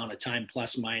same amount of time,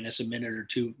 plus minus a minute or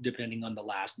two, depending on the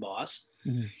last boss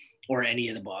or any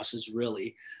of the bosses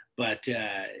really. But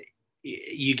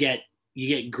you get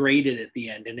graded at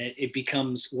the end, and it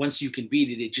becomes, once you can beat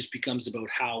it, it just becomes about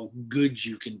how good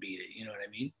you can beat it. You know what I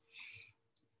mean?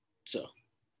 So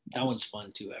that one's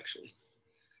fun too, actually.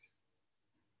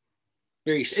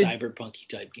 Very cyberpunky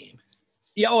type game.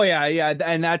 Yeah. Oh yeah.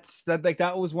 And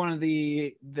that was one of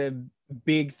the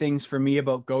big things for me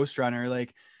about Ghost Runner.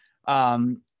 Like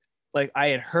I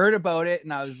had heard about it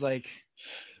and I was like,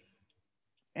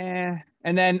 and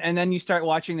then you start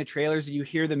watching the trailers and you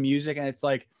hear the music and it's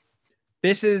like,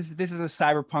 this is a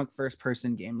cyberpunk first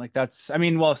person game. Like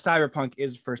cyberpunk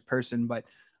is first person, but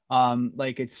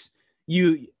like it's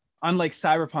unlike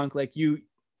cyberpunk, like you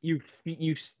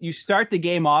start the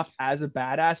game off as a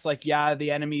badass. Like, yeah, the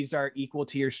enemies are equal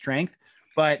to your strength,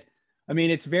 but I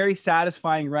mean, it's very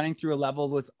satisfying running through a level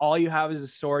with all you have is a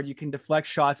sword. You can deflect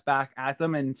shots back at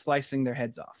them and slicing their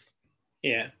heads off.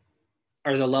 Yeah.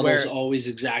 Are the levels always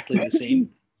exactly the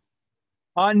same?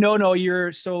 No.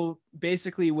 You're so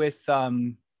basically with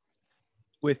Ghost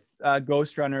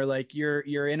Runner, like you're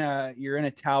in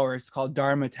a tower. It's called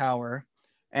Dharma Tower,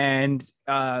 and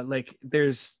like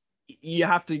you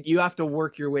have to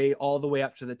work your way all the way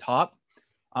up to the top.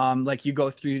 Like you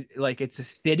go through, like it's a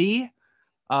city,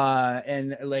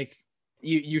 and like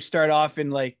you start off in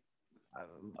like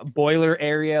a boiler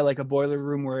area, like a boiler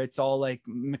room where it's all like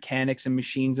mechanics and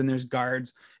machines and there's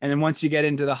guards. And then once you get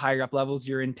into the higher up levels,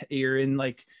 you're in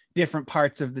like different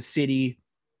parts of the city.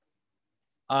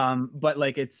 But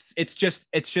like it's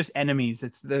just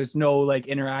enemies. There's no like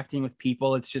interacting with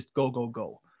people. It's just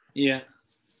go. Yeah.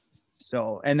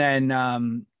 So, and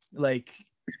then like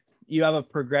you have a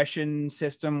progression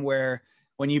system where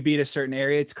when you beat a certain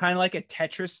area, it's kind of like a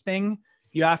Tetris thing.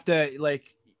 You have to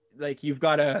like you've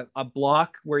got a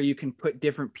block where you can put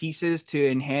different pieces to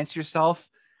enhance yourself.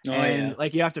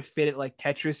 Like you have to fit it like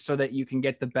Tetris so that you can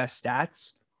get the best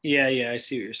stats. Yeah, I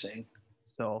see what you're saying.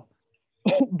 So,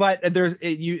 but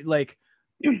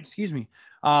excuse me.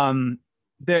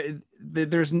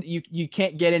 There's you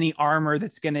can't get any armor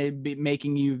that's gonna be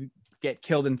making you get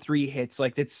killed in 3 hits.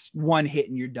 Like it's 1 hit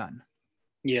and you're done.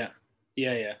 Yeah.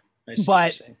 I see what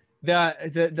you're saying.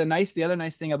 The other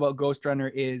nice thing about Ghost Runner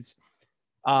is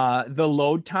the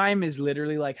load time is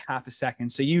literally like half a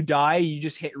second. So you die, you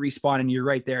just hit respawn and you're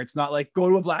right there. It's not like go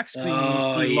to a black screen and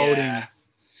you see loading.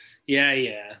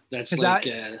 Yeah. That's Because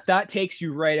like that takes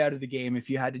you right out of the game if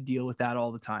you had to deal with that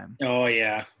all the time. oh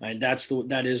yeah,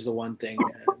 that is the one thing.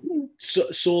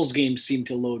 Souls games seem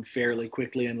to load fairly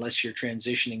quickly unless you're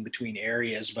transitioning between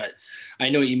areas. But I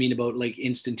know what you mean about like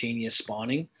instantaneous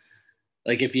spawning.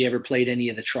 Like if you ever played any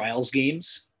of the Trials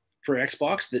games for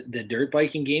Xbox, the dirt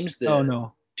biking games, Oh the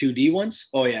no. 2D ones.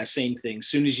 Oh yeah, same thing. As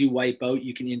soon as you wipe out,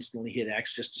 you can instantly hit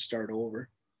X just to start over.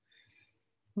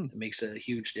 It makes a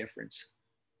huge difference.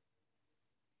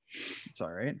 It's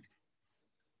all right.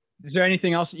 Is there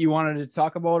anything else that you wanted to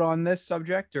talk about on this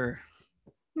subject, or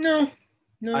No,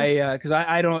 no. because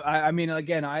I don't I mean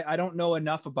again I don't know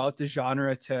enough about the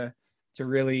genre to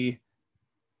really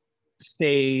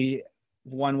say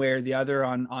one way or the other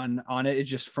on it. It's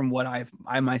just from what I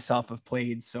myself have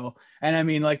played. So, and I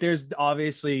mean like there's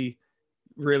obviously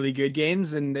really good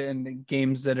games and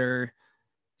games that are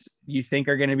you think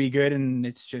are going to be good and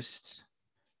it's just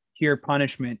pure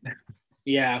punishment.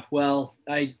 Yeah, well,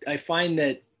 I find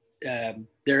that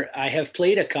there I have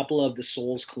played a couple of the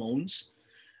Souls clones.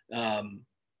 Um,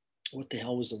 what the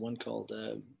hell was the one called?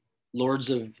 Lords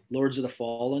of the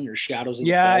Fallen or Shadows of the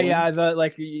Yeah, Fallen. yeah, the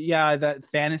like yeah, that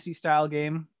fantasy style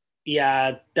game.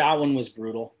 Yeah, that one was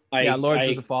brutal. Yeah, Lords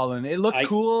of the Fallen. It looked I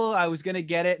cool. I was gonna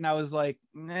get it, and I was like,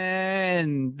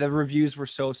 and the reviews were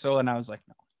so, and I was like,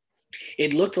 no.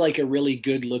 it looked like a really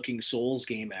good looking Souls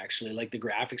game actually. Like the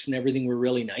graphics and everything were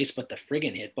really nice, but the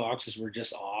friggin' hitboxes were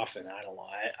just off, and I don't know.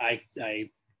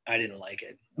 I didn't like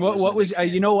it. I wasn't What a was big fan.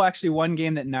 you know actually one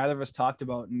game that neither of us talked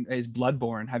about is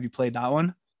Bloodborne. Have you played that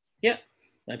one? Yeah, I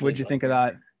What'd played you think of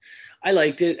Bloodborne. that? I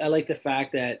liked it. I like the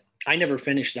fact that I never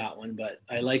finished that one, but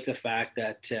I like the fact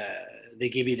that they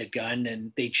give you the gun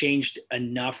and they changed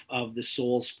enough of the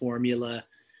Souls formula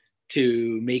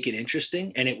to make it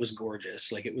interesting, and it was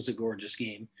gorgeous. Like it was a gorgeous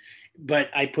game. But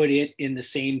I put it in the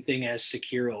same thing as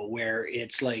Sekiro, where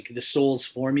it's like the Souls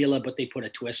formula, but they put a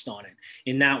twist on it.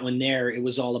 In that one, there it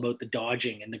was all about the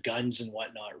dodging and the guns and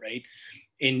whatnot, right?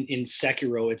 In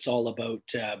Sekiro, it's all about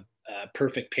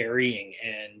perfect parrying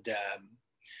and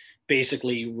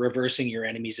basically reversing your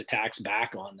enemy's attacks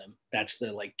back on them. That's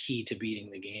the like key to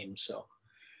beating the game. So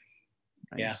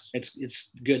yeah, Nice.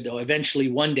 it's good though. Eventually,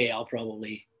 one day I'll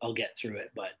get through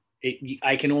it, but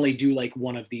I can only do like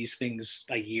one of these things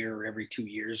a year or every 2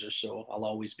 years or so. I'll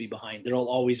always be behind. There'll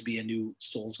always be a new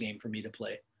Souls game for me to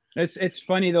play. It's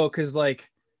funny though, because like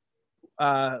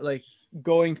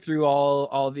going through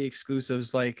all the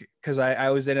exclusives, like because I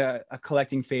was in a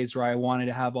collecting phase where I wanted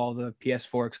to have all the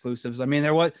PS4 exclusives. I mean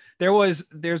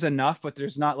there's enough, but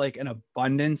there's not like an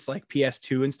abundance like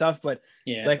PS2 and stuff. But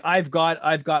Yeah, like I've got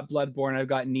Bloodborne, I've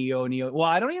got Neo. Well,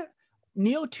 I don't even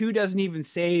Neo 2 doesn't even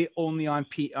say only on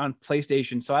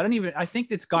PlayStation. So I think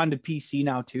it's gone to PC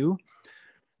now too.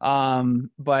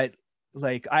 But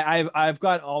like I've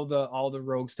got all the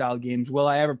rogue style games. Will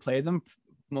I ever play them?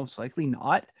 Most likely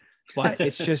not. But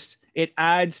it's just it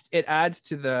adds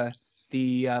to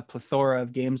the plethora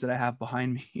of games that I have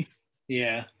behind me.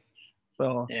 yeah,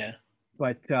 So, yeah,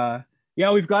 but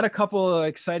yeah, we've got a couple of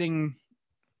exciting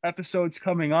episodes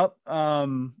coming up. I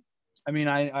mean,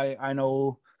 I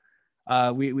know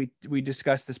we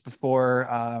discussed this before.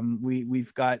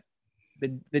 We've got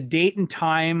the date and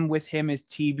time with him is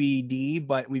TBD,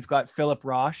 but we've got Philip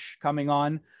Roche coming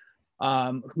on,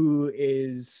 who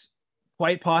is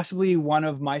quite possibly one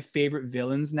of my favorite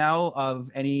villains now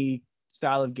of any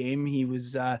style of game. He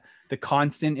was the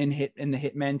constant in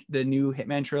the new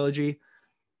Hitman trilogy.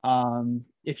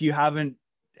 If you haven't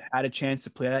had a chance to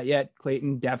play that yet,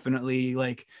 Clayton, definitely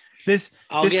like this.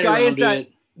 I'll This get guy around is to that.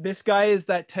 it. This guy is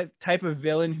that type of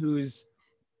villain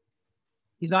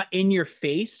he's not in your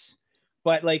face,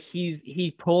 but like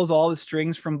he pulls all the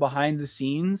strings from behind the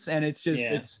scenes, and it's just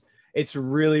Yeah, it's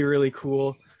really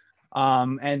cool.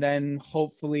 And then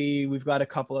hopefully we've got a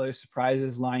couple other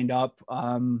surprises lined up.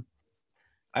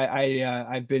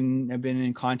 I've been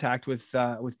in contact with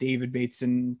David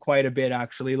Bateson quite a bit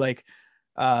actually, like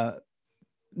uh,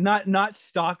 not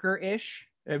stalker ish,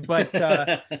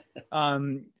 but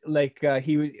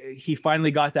he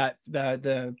finally got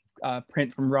the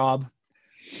print from Rob.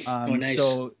 oh nice.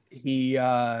 So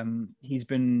he's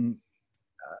been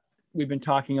we've been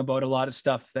talking about a lot of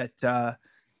stuff that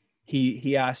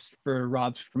he asked for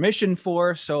Rob's permission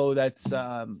for. So that's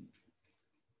I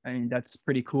mean that's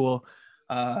pretty cool.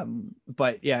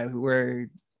 But yeah,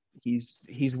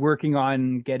 he's working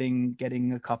on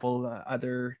getting a couple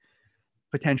other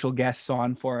potential guests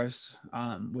on for us,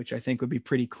 which I think would be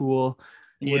pretty cool.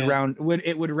 Yeah,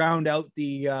 Would round out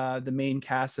the main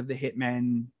cast of the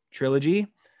Hitman trilogy.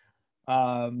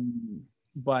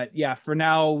 But yeah, for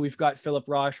now we've got Philip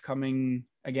Roche coming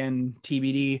again,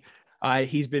 TBD.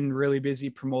 He's been really busy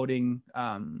promoting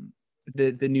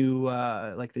the new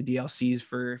like the DLCs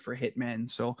for Hitman.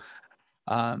 So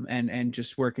and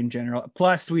just work in general.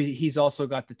 Plus, he's also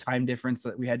got the time difference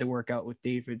that we had to work out with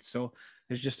David. So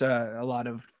there's just a lot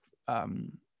of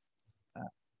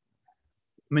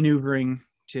maneuvering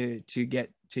to get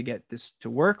this to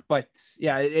work. But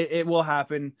yeah, it will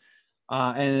happen.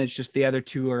 And it's just the other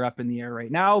two are up in the air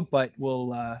right now, but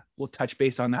we'll touch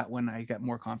base on that when I get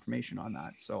more confirmation on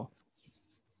that. So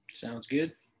sounds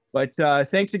good. But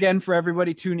thanks again for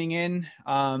everybody tuning in.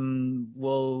 I'm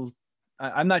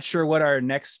not sure what our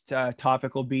next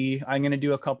topic will be. I'm going to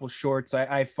do a couple shorts.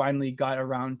 I finally got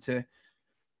around to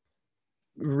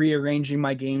rearranging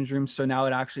my games room, so now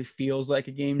it actually feels like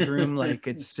a games room. Like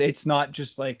it's not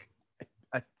just like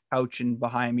a couch and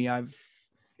behind me.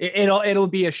 It'll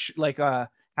be like a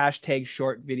hashtag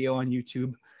short video on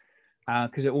YouTube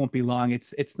because it won't be long.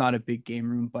 It's not a big game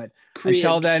room, but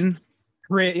until then,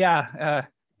 yeah,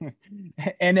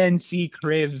 NNC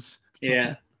Cribs.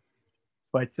 Yeah.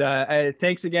 But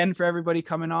thanks again for everybody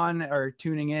coming on or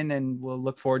tuning in, and we'll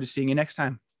look forward to seeing you next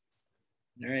time.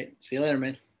 All right. See you later,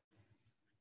 man.